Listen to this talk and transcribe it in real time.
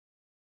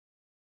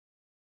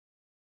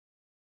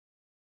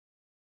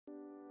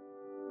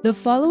The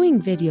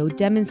following video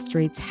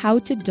demonstrates how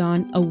to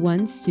don a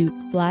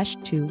Onesuit Flash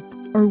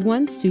 2 or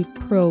Onesuit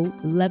Pro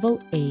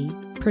Level A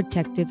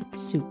protective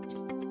suit.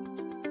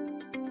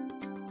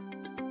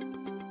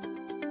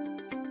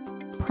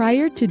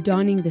 Prior to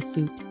donning the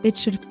suit, it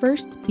should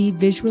first be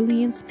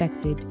visually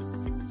inspected.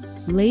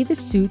 Lay the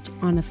suit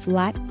on a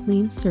flat,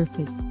 clean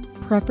surface,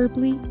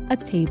 preferably a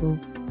table.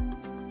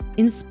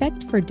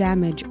 Inspect for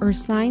damage or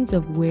signs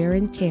of wear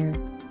and tear.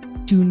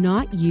 Do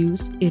not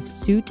use if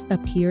suit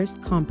appears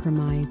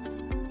compromised.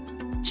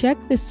 Check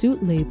the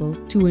suit label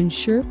to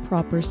ensure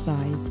proper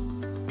size.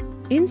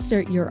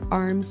 Insert your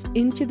arms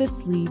into the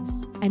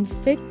sleeves and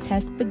fit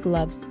test the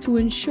gloves to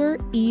ensure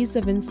ease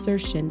of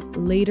insertion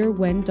later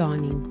when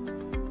donning.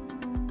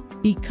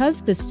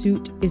 Because the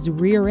suit is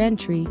rear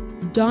entry,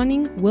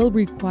 donning will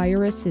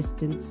require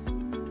assistance.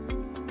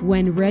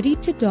 When ready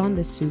to don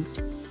the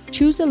suit,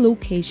 choose a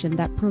location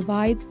that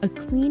provides a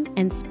clean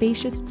and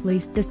spacious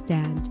place to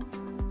stand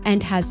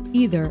and has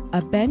either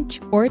a bench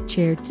or a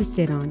chair to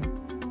sit on.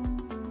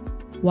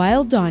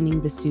 While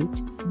donning the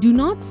suit, do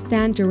not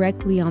stand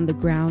directly on the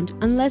ground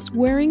unless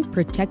wearing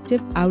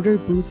protective outer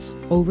boots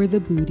over the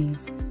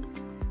booties.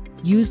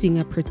 Using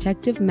a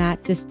protective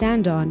mat to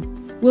stand on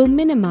will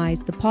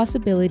minimize the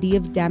possibility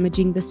of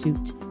damaging the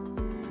suit.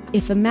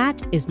 If a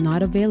mat is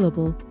not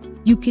available,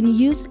 you can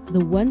use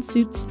the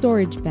Onesuit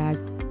storage bag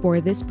for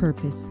this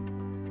purpose.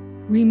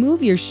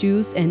 Remove your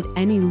shoes and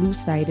any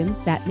loose items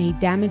that may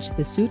damage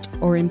the suit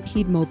or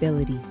impede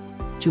mobility.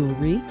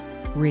 Jewelry,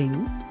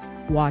 rings,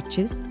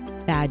 watches,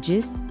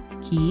 badges,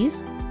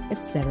 keys,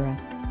 etc.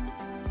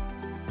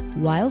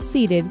 While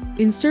seated,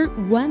 insert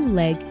one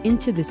leg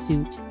into the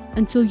suit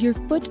until your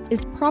foot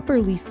is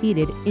properly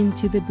seated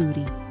into the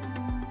bootie.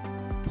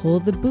 Pull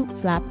the boot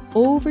flap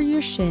over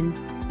your shin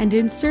and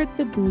insert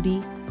the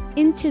bootie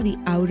into the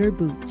outer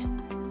boot.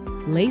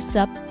 Lace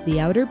up the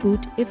outer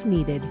boot if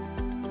needed.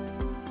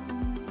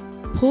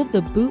 Pull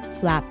the boot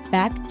flap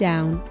back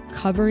down,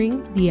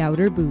 covering the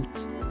outer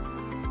boot.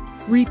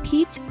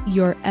 Repeat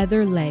your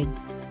other leg.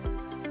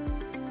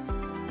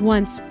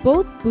 Once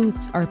both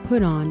boots are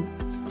put on,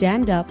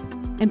 stand up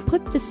and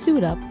put the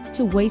suit up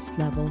to waist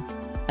level,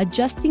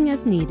 adjusting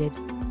as needed.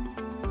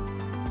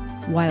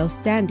 While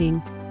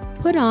standing,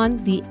 put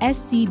on the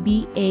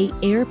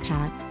SCBA air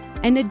pack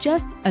and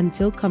adjust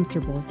until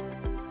comfortable.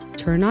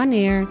 Turn on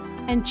air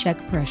and check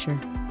pressure.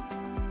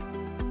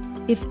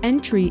 If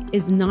entry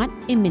is not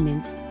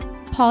imminent,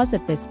 pause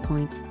at this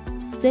point,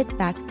 sit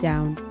back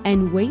down,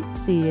 and wait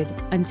seated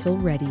until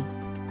ready.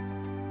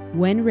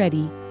 When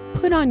ready,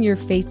 put on your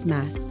face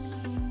mask.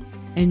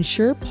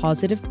 Ensure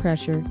positive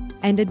pressure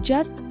and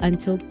adjust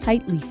until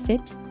tightly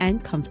fit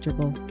and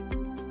comfortable.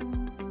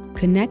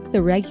 Connect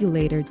the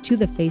regulator to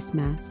the face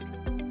mask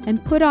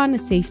and put on a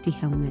safety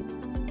helmet.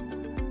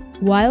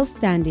 While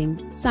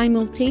standing,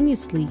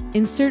 simultaneously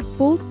insert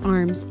both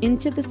arms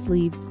into the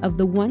sleeves of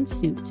the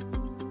Onesuit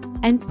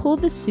and pull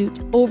the suit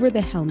over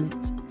the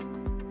helmet.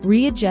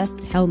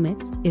 Readjust helmet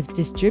if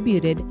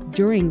distributed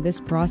during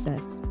this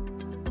process.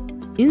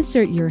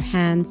 Insert your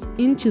hands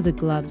into the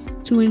gloves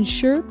to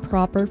ensure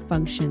proper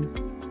function.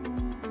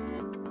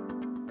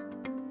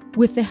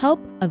 With the help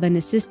of an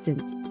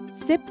assistant,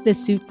 zip the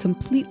suit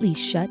completely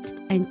shut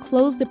and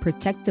close the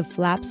protective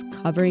flaps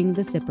covering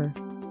the zipper.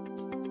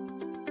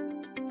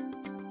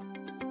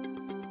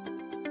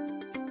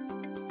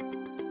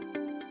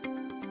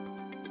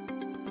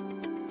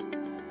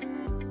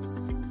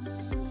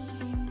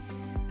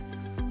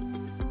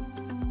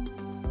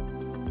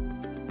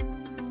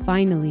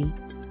 Finally,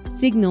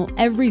 signal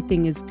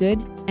everything is good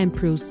and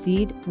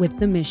proceed with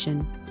the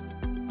mission.